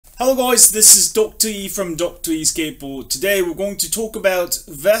Hello guys, this is Dr. E from DrESkateboard. Today we're going to talk about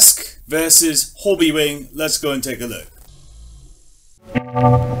VESC versus HobbyWing. Let's go and take a look.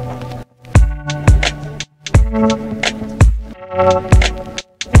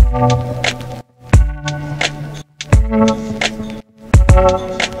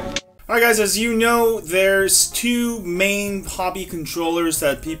 Alright guys, as you know, there's two main hobby controllers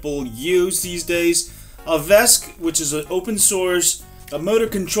that people use these days. A VESC, which is an open source a motor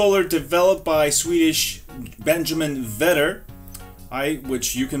controller developed by Swedish Benjamin Vetter,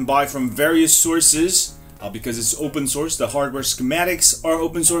 which you can buy from various sources because it's open source. The hardware schematics are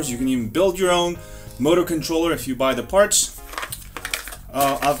open source. You can even build your own motor controller if you buy the parts.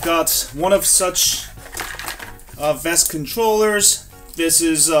 I've got one of such VESC controllers. This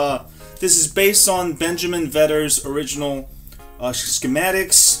is based on Benjamin Vetter's original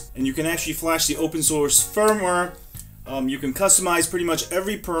schematics, and you can actually flash the open source firmware. You can customize pretty much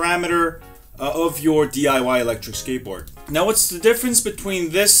every parameter of your DIY electric skateboard. Now, what's the difference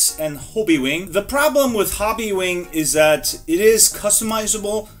between this and HobbyWing? The problem with HobbyWing is that it is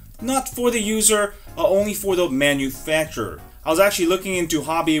customizable, not for the user, only for the manufacturer. I was actually looking into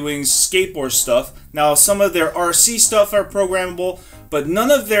HobbyWing's skateboard stuff. Now, some of their RC stuff are programmable, but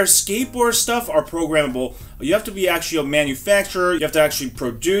none of their skateboard stuff are programmable. You have to be actually a manufacturer. You have to actually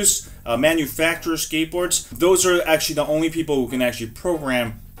produce, manufacture skateboards. Those are actually the only people who can actually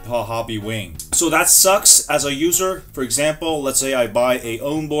program HobbyWing. So that sucks as a user. For example, let's say I buy a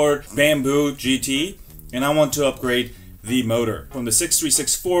onboard Bamboo GT and I want to upgrade the motor. From the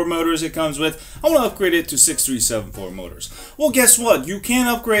 6364 motors it comes with, I want to upgrade it to 6374 motors. Well, guess what? You can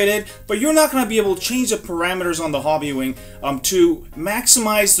upgrade it, but you're not going to be able to change the parameters on the HobbyWing to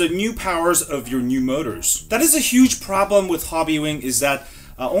maximize the new powers of your new motors. That is a huge problem with HobbyWing, is that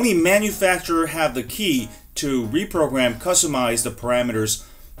only manufacturers have the key to reprogram, customize the parameters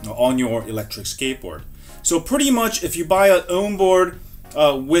on your electric skateboard. So pretty much if you buy an onboard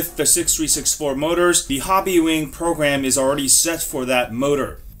with the 6364 motors, the HobbyWing program is already set for that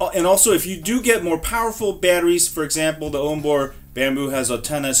motor. And also, if you do get more powerful batteries, for example, the onboard Bamboo has a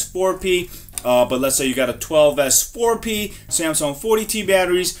 10S4P, but let's say you got a 12S4P Samsung 40T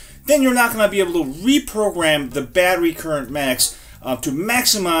batteries, then you're not going to be able to reprogram the battery current max to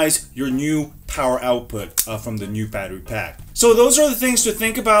maximize your new power output from the new battery pack. So those are the things to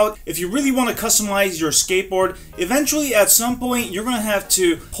think about. If you really want to customize your skateboard, eventually at some point you're going to have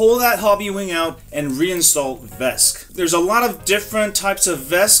to pull that HobbyWing out and reinstall VESC. There's a lot of different types of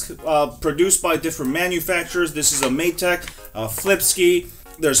VESC produced by different manufacturers. This is a Maytech, Flipski,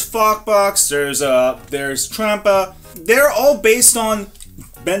 there's Fogbox, there's Trampa. They're all based on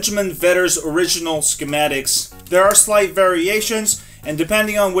Benjamin Vetter's original schematics. There are slight variations, and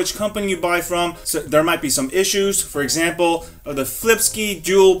depending on which company you buy from, there might be some issues. For example, the Flipski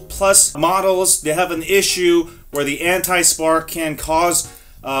Dual Plus models, they have an issue where the anti-spark can cause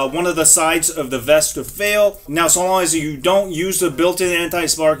one of the sides of the VESC to fail. Now, so long as you don't use the built-in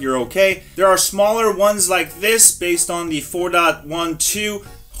anti-spark, you're okay. There are smaller ones like this based on the 4.12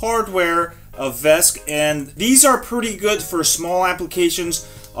 hardware of VESC, and these are pretty good for small applications,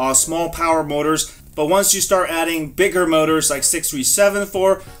 small power motors. But once you start adding bigger motors like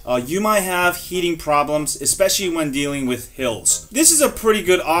 6374, you might have heating problems, especially when dealing with hills. This is a pretty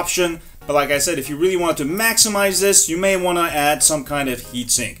good option, but like I said, if you really want to maximize this, you may want to add some kind of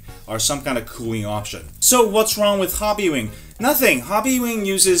heatsink or some kind of cooling option. So what's wrong with HobbyWing? Nothing. HobbyWing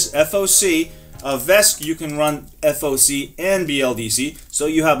uses FOC. VESC, you can run FOC and BLDC, so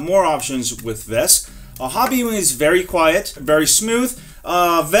you have more options with VESC. HobbyWing is very quiet, very smooth.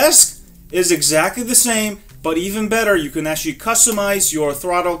 VESC is exactly the same, but even better. You can actually customize your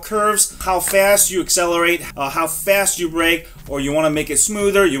throttle curves, how fast you accelerate, how fast you brake, or you want to make it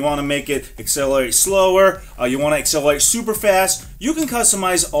smoother, you want to make it accelerate slower, you want to accelerate super fast. You can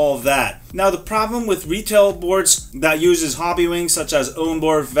customize all of that. Now, the problem with retail boards that uses HobbyWing, such as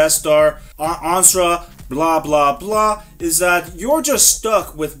Onboard, Vestar, Onstra, blah blah blah, is that you're just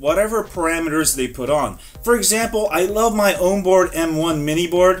stuck with whatever parameters they put on. For example, I love my Onboard M1 mini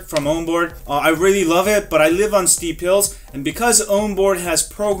board from Onboard. I really love it, but I live on steep hills, and because Onboard has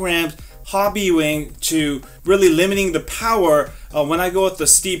programmed HobbyWing to really limiting the power, when I go up the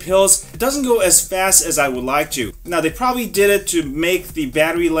steep hills, it doesn't go as fast as I would like to. Now, they probably did it to make the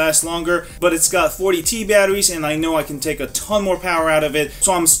battery last longer, but it's got 40T batteries, and I know I can take a ton more power out of it,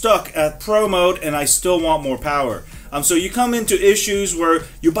 so I'm stuck at Pro mode and I still want more power. So you come into issues where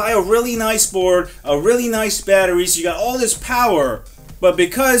you buy a really nice board, a really nice batteries, you got all this power, but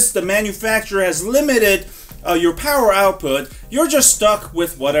because the manufacturer has limited your power output, you're just stuck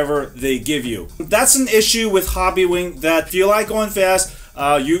with whatever they give you. That's an issue with HobbyWing, that if you like going fast,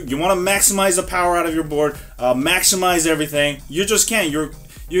 You want to maximize the power out of your board, maximize everything. You just can't.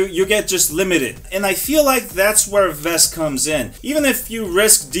 You get just limited. And I feel like that's where VESC comes in. Even if you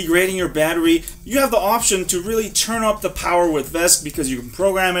risk degrading your battery, you have the option to really turn up the power with VESC because you can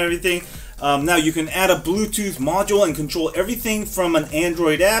program everything. Now you can add a Bluetooth module and control everything from an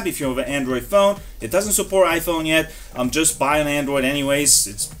Android app if you have an Android phone. It doesn't support iPhone yet. Just buy an Android anyways.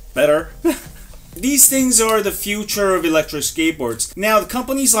 It's better. These things are the future of electric skateboards. Now, the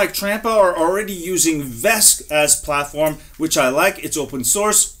companies like Trampa are already using VESC as platform, which I like. It's open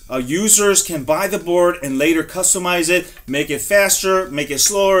source. Users can buy the board and later customize it, make it faster, make it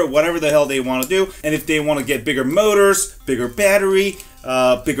slower, whatever the hell they want to do. And if they want to get bigger motors, bigger battery,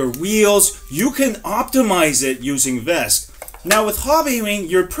 bigger wheels, you can optimize it using VESC. Now with HobbyWing,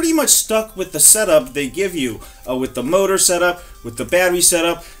 you're pretty much stuck with the setup they give you, with the motor setup, with the battery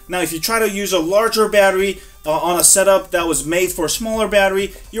setup. Now if you try to use a larger battery on a setup that was made for a smaller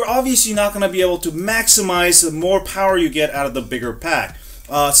battery, you're obviously not going to be able to maximize the more power you get out of the bigger pack.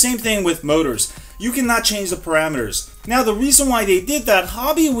 Same thing with motors. You cannot change the parameters. Now the reason why they did that,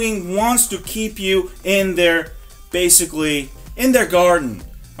 HobbyWing wants to keep you in their, basically, in their garden.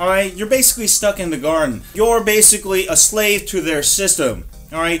 Alright, you're basically stuck in the garden. You're basically a slave to their system.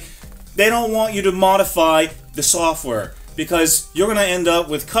 Alright, they don't want you to modify the software because you're going to end up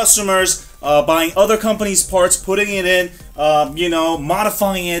with customers buying other companies' parts, putting it in, you know,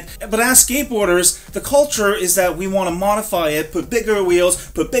 modifying it. But as skateboarders, the culture is that we want to modify it, put bigger wheels,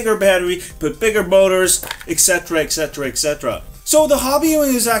 put bigger battery, put bigger motors, etc., etc., etc. So the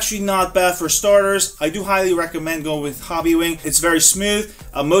HobbyWing is actually not bad for starters. I do highly recommend going with HobbyWing. It's very smooth.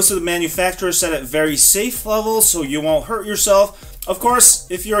 Most of the manufacturers set at very safe levels, so you won't hurt yourself. Of course,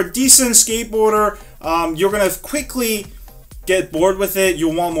 if you're a decent skateboarder, you're gonna quickly get bored with it. You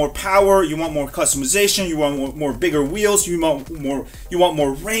want more power, you want more customization, you want more bigger wheels, you want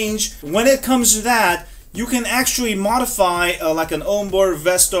more range. When it comes to that, you can actually modify like an onboard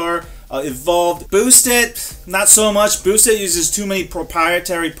Vestar, Evolved. Boosted, not so much. Boosted uses too many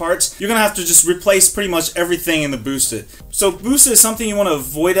proprietary parts. You're gonna have to just replace pretty much everything in the Boosted. So Boosted is something you want to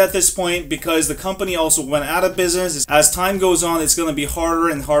avoid at this point because the company also went out of business. As time goes on, it's gonna be harder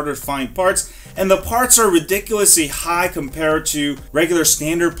and harder to find parts. And the parts are ridiculously high compared to regular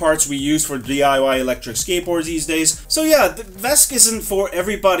standard parts we use for DIY electric skateboards these days. So yeah, the VESC isn't for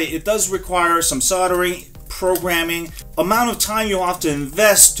everybody. It does require some soldering, programming, amount of time you'll have to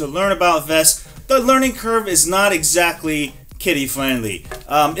invest to learn about VESC. The learning curve is not exactly kiddie friendly.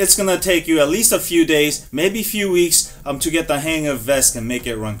 It's gonna take you at least a few days, maybe a few weeks to get the hang of VESC and make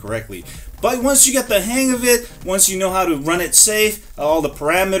it run correctly. But once you get the hang of it, once you know how to run it safe, all the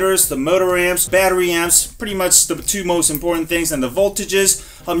parameters, the motor amps, battery amps, pretty much the two most important things, and the voltages,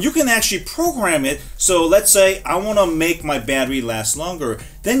 you can actually program it. So let's say I want to make my battery last longer.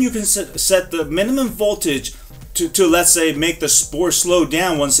 Then you can set the minimum voltage to let's say make the board slow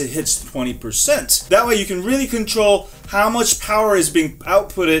down once it hits 20%. That way you can really control how much power is being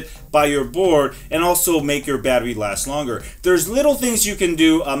outputted by your board and also make your battery last longer. There's little things you can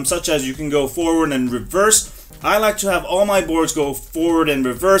do, such as you can go forward and reverse. I like to have all my boards go forward and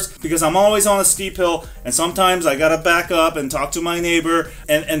reverse because I'm always on a steep hill and sometimes I gotta back up and talk to my neighbor,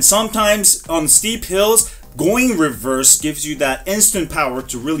 and sometimes on steep hills going reverse gives you that instant power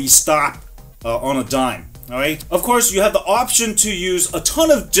to really stop on a dime. Alright, of course you have the option to use a ton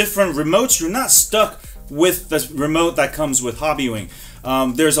of different remotes. You're not stuck with the remote that comes with HobbyWing.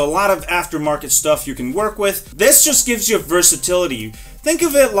 There's a lot of aftermarket stuff you can work with. This just gives you versatility. Think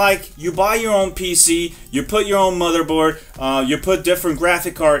of it like you buy your own PC, you put your own motherboard, you put different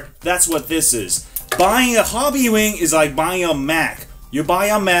graphic card. That's what this is. Buying a HobbyWing is like buying a Mac. You buy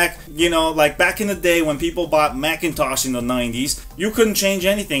a Mac, you know, like back in the day when people bought Macintosh in the 90s, you couldn't change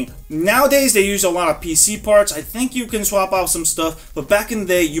anything. Nowadays they use a lot of PC parts. I think you can swap out some stuff, but back in the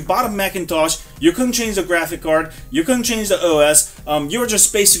day you bought a Macintosh, you couldn't change the graphic card, you couldn't change the OS, you were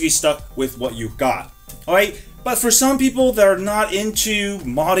just basically stuck with what you got. Alright? But for some people that are not into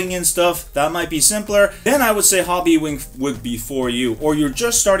modding and stuff, that might be simpler. Then I would say HobbyWing would be for you. Or you're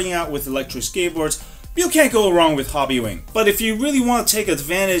just starting out with electric skateboards, you can't go wrong with HobbyWing. But if you really want to take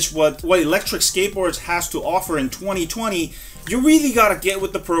advantage what electric skateboards has to offer in 2020, you really got to get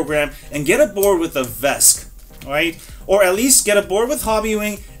with the program and get aboard with a VESC, right? Or at least get aboard with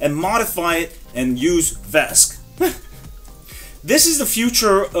HobbyWing and modify it and use VESC. This is the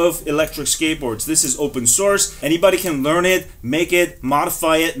future of electric skateboards. This is open source. Anybody can learn it, make it,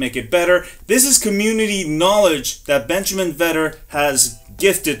 modify it, make it better. This is community knowledge that Benjamin Vetter has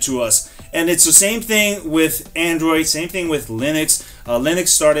gifted to us. And it's the same thing with Android, same thing with Linux. Linux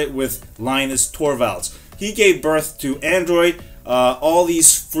started with Linus Torvalds. He gave birth to Android. all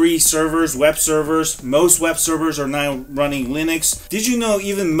these free servers, web servers. Most web servers are now running Linux. Did you know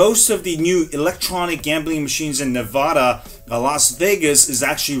even most of the new electronic gambling machines in Nevada, Las Vegas, is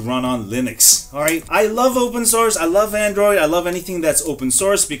actually run on Linux? Alright, I love open source, I love Android, I love anything that's open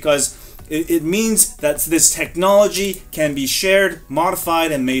source because it means that this technology can be shared,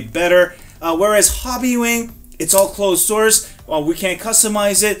 modified, and made better. Whereas HobbyWing, it's all closed source. We can't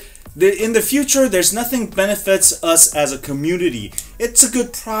customize it. In the future, there's nothing benefits us as a community. It's a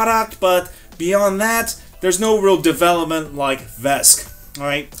good product, but beyond that, there's no real development like VESC.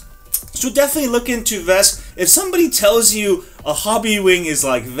 Alright? So definitely look into VESC. If somebody tells you a HobbyWing is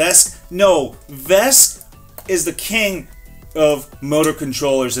like VESC, no. VESC is the king of motor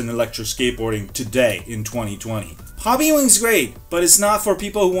controllers in electric skateboarding today in 2020. HobbyWing's great, but it's not for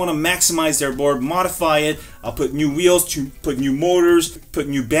people who want to maximize their board, modify it, put new wheels, put new motors, put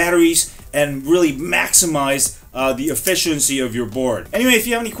new batteries, and really maximize the efficiency of your board. Anyway, if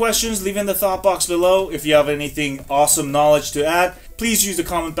you have any questions, leave in the thought box below. If you have anything awesome knowledge to add, please use the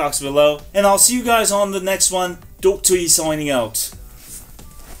comment box below. And I'll see you guys on the next one. DrESkateboard signing out.